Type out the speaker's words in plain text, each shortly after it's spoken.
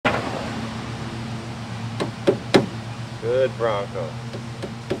Good Bronco.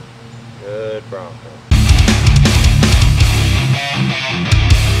 Good Bronco.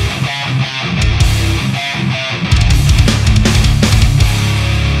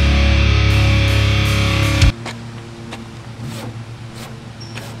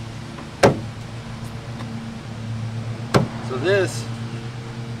 So this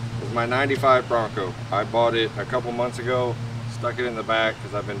is my 95 Bronco. I bought it a couple months ago, stuck it in the back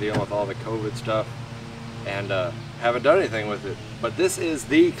because I've been dealing with all the COVID stuff and haven't done anything with it. But this is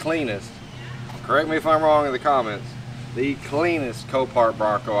the cleanest, correct me if I'm wrong in the comments, the cleanest Copart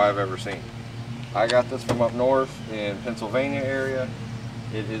Bronco I've ever seen. I got this from up north in Pennsylvania area.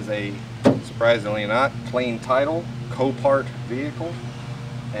 It is a, surprisingly not, clean title Copart vehicle,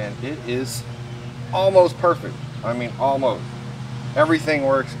 and it is almost perfect. I mean, almost. Everything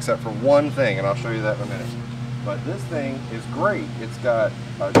works except for one thing, and I'll show you that in a minute. But this thing is great. It's got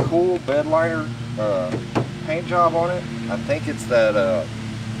a cool bed liner paint job on it. I think it's that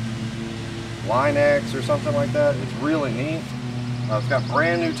Line X or something like that. It's really neat. It's got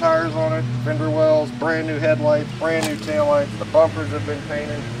brand new tires on it, fender wells, brand new headlights, brand new taillights. The bumpers have been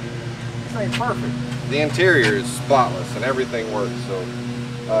painted. This thing's perfect. The interior is spotless and everything works. So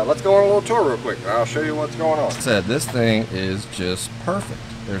let's go on a little tour real quick and I'll show you what's going on. Like I said, this thing is just perfect.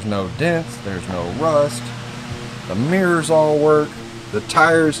 There's no dents, there's no rust. The mirrors all work. The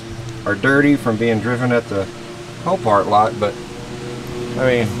tires are dirty from being driven at the Copart lot, but I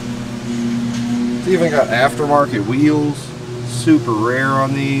mean, it's even got aftermarket wheels. Super rare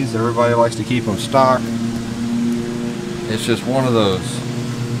on these. Everybody likes to keep them stock. It's just one of those.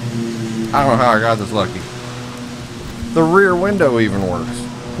 I don't know how I got this lucky. The rear window even works.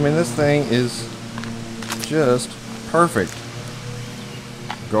 I mean, this thing is just perfect.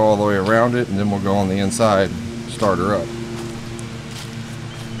 Go all the way around it and then we'll go on the inside, start her up.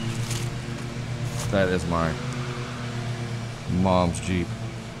 That is my mom's Jeep.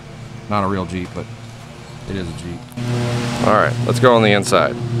 Not a real Jeep, but it is a Jeep. All right, let's go on the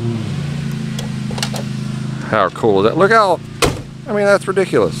inside. How cool is that? Look how, I mean, that's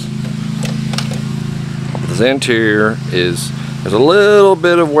ridiculous. The interior is, there's a little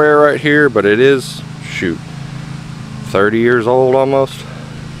bit of wear right here, but it is, shoot, 30 years old almost.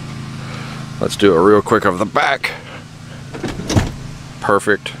 Let's do a real quick of the back.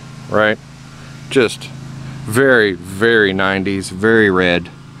 Perfect, right? Just very, very 90s, very red.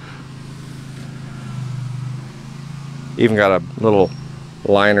 Even got a little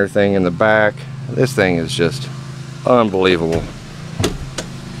liner thing in the back. This thing is just unbelievable.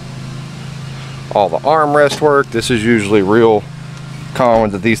 All the armrest work. This is usually real common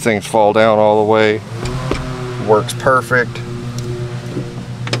that these things fall down all the way. Works perfect.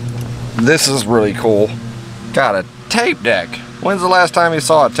 This is really cool. Got a tape deck. When's the last time you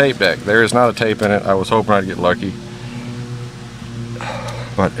saw a tape deck? There is not a tape in it. I was hoping I'd get lucky.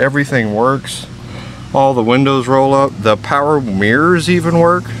 But everything works. All the windows roll up. The power mirrors even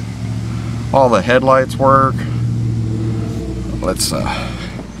work. All the headlights work. Let's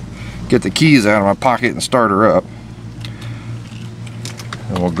get the keys out of my pocket and start her up.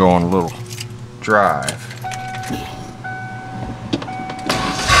 And we'll go on a little drive.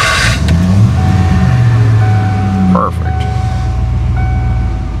 Perfect.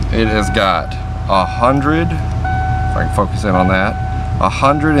 It has got 100, if I can focus in on that,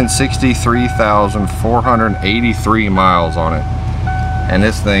 163,483 miles on it. And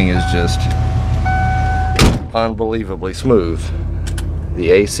this thing is just unbelievably smooth.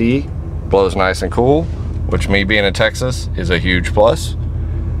 The AC blows nice and cool, which, me being in Texas, is a huge plus.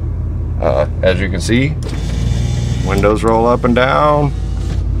 As you can see, windows roll up and down.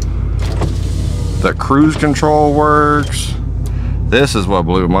 The cruise control works. This is what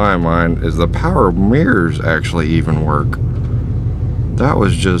blew my mind, is the power mirrors actually even work. That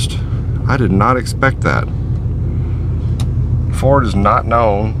was just, I did not expect that. Ford is not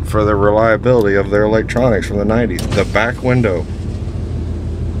known for the reliability of their electronics from the 90s. The back window.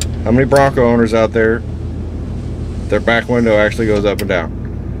 How many Bronco owners out there, their back window actually goes up and down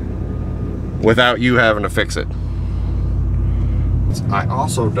without you having to fix it? I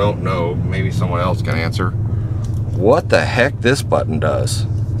also don't know, maybe someone else can answer, what the heck this button does.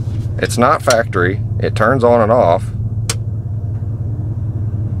 It's not factory. It turns on and off.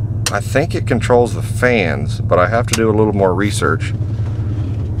 I think it controls the fans, but I have to do a little more research,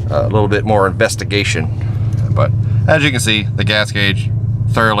 a little bit more investigation. But as you can see, the gas gauge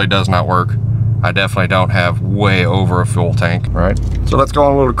thoroughly does not work. I definitely don't have way over a full tank. All right, so let's go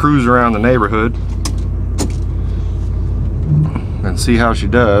on a little cruise around the neighborhood and see how she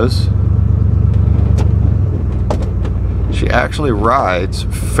does. She actually rides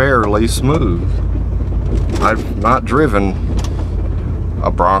fairly smooth. I've not driven a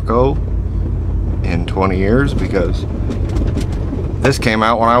Bronco in 20 years because this came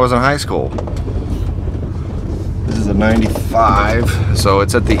out when I was in high school. This is a 95, so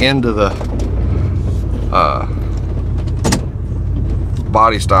it's at the end of the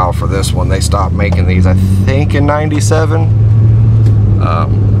body style for this one. They stopped making these, I think, in 97.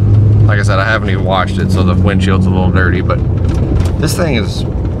 Like I said, I haven't even washed it, so the windshield's a little dirty, but this thing is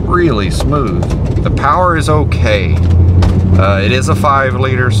really smooth. The power is okay. It is a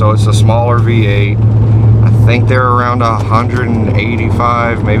 5-liter, so it's a smaller V8. I think they're around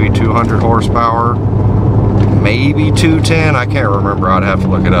 185, maybe 200 horsepower, maybe 210. I can't remember. I'd have to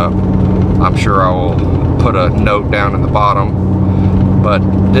look it up. I'm sure I will put a note down in the bottom. But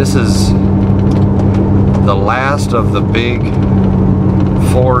this is the last of the big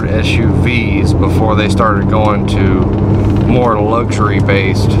Ford SUVs before they started going to more luxury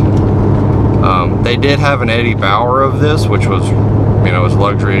based. They did have an Eddie Bauer of this, which was, you know, as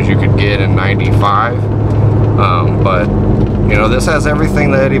luxury as you could get in 95. But you know, this has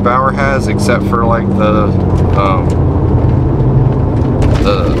everything that Eddie Bauer has except for like the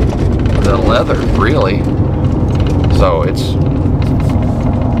leather, really. So it's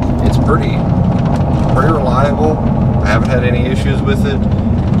pretty reliable. I haven't had any issues with it.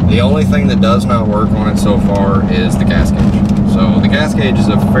 The only thing that does not work on it so far is the gas gauge. So the gas gauge is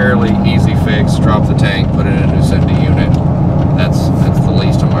a fairly easy fix. Drop the tank, put it in a new Cindy unit. That's the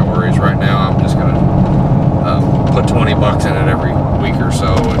least of my worries right now. I'm just gonna put 20 bucks in it every week or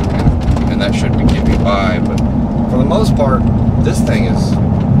so, and that should keep me by. But for the most part, this thing is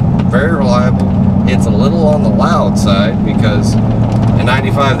very reliable. It's a little on the loud side because in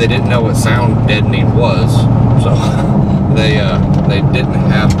 95 they didn't know what sound deadening was, so they didn't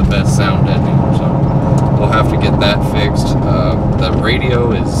have the best sound deadening, so we'll have to get that fixed. The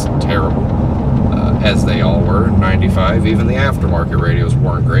radio is terrible, as they all were in 95. Even the aftermarket radios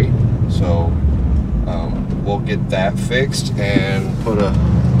weren't great, so we'll get that fixed and put a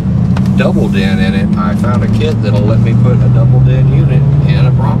double din in it. I found a kit that'll let me put a double din unit in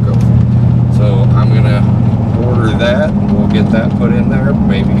a Bronco, so I'm gonna order that and we'll get that put in there.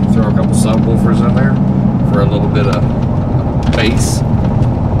 Maybe throw a couple subwoofers in there for a little bit of bass,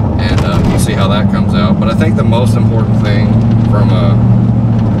 and we'll see how that comes out. But I think the most important thing from a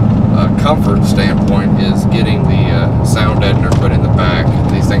comfort standpoint is getting the sound deadener put in the back.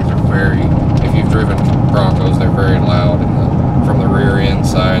 These things are very, if you've driven Broncos, they're very loud from the rear end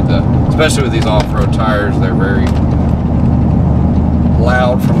side. Especially with these off-road tires, they're very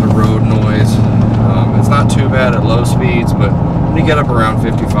loud from the road noise. It's not too bad at low speeds, but when you get up around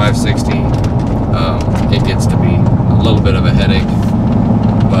 55, 60, it gets to be a little bit of a headache.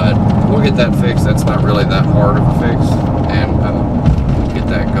 But we'll get that fixed. That's not really that hard of a fix, and get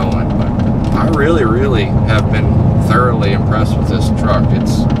that going. But I really have been thoroughly impressed with this truck.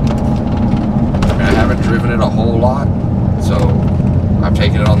 I haven't driven it a whole lot, so I've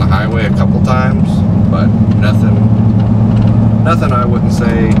taken it on the highway a couple times, but nothing I wouldn't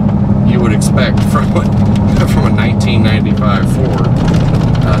say you would expect from a 1995 Ford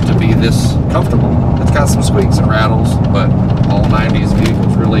to be this comfortable. It's got some squeaks and rattles, but all 90s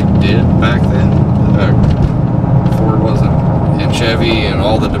vehicles really did back then. Ford wasn't, and Chevy and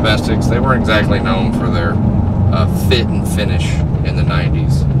all the domestics, they weren't exactly known for their fit and finish in the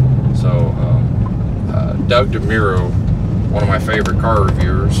 90s. So Doug DeMuro, one of my favorite car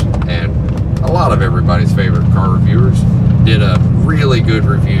reviewers, and a lot of everybody's favorite car reviewers, did a really good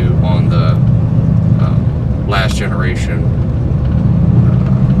review on the last generation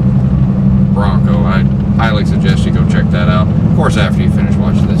Bronco. I highly suggest you go check that out. Of course, after you finish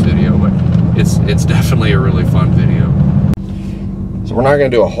watching this video, but it's definitely a really fun video. So we're not going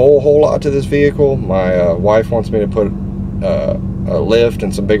to do a whole lot to this vehicle. My wife wants me to put a lift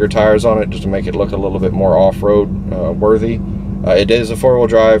and some bigger tires on it just to make it look a little bit more off-road worthy. It is a four-wheel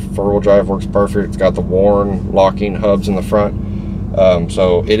drive. Four-wheel drive works perfect. It's got the Warn locking hubs in the front.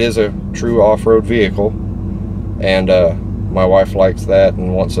 So it is a true off-road vehicle. And my wife likes that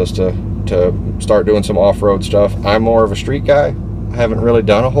and wants us to start doing some off-road stuff. I'm more of a street guy. I haven't really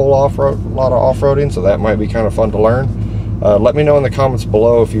done a lot of off-roading, so that might be kind of fun to learn. Let me know in the comments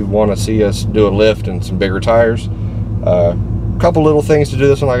below if you want to see us do a lift and some bigger tires. Couple little things to do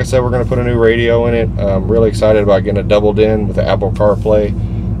this one. Like I said, we're going to put a new radio in it. I'm really excited about getting a double din with the Apple CarPlay,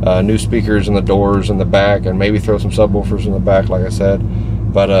 new speakers in the doors in the back, and maybe throw some subwoofers in the back, like I said.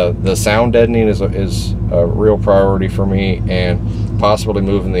 But the sound deadening is a real priority for me, and possibly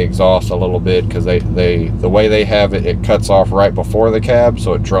moving the exhaust a little bit, because the way they have it, it cuts off right before the cab,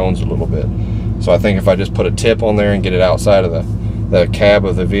 so it drones a little bit. So I think if I just put a tip on there and get it outside of the cab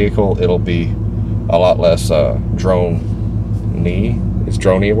of the vehicle, it'll be a lot less drone-y. Is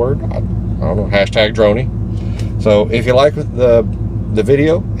drone-y a word? I don't know. Hashtag drone-y. So if you like the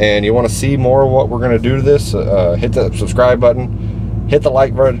video and you want to see more of what we're going to do to this, hit the subscribe button, hit the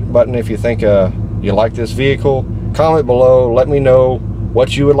like button if you think you like this vehicle. Comment below, let me know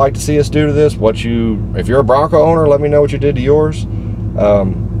what you would like to see us do to this. If you're a Bronco owner, let me know what you did to yours,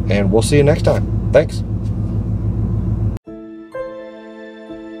 and we'll see you next time. Thanks.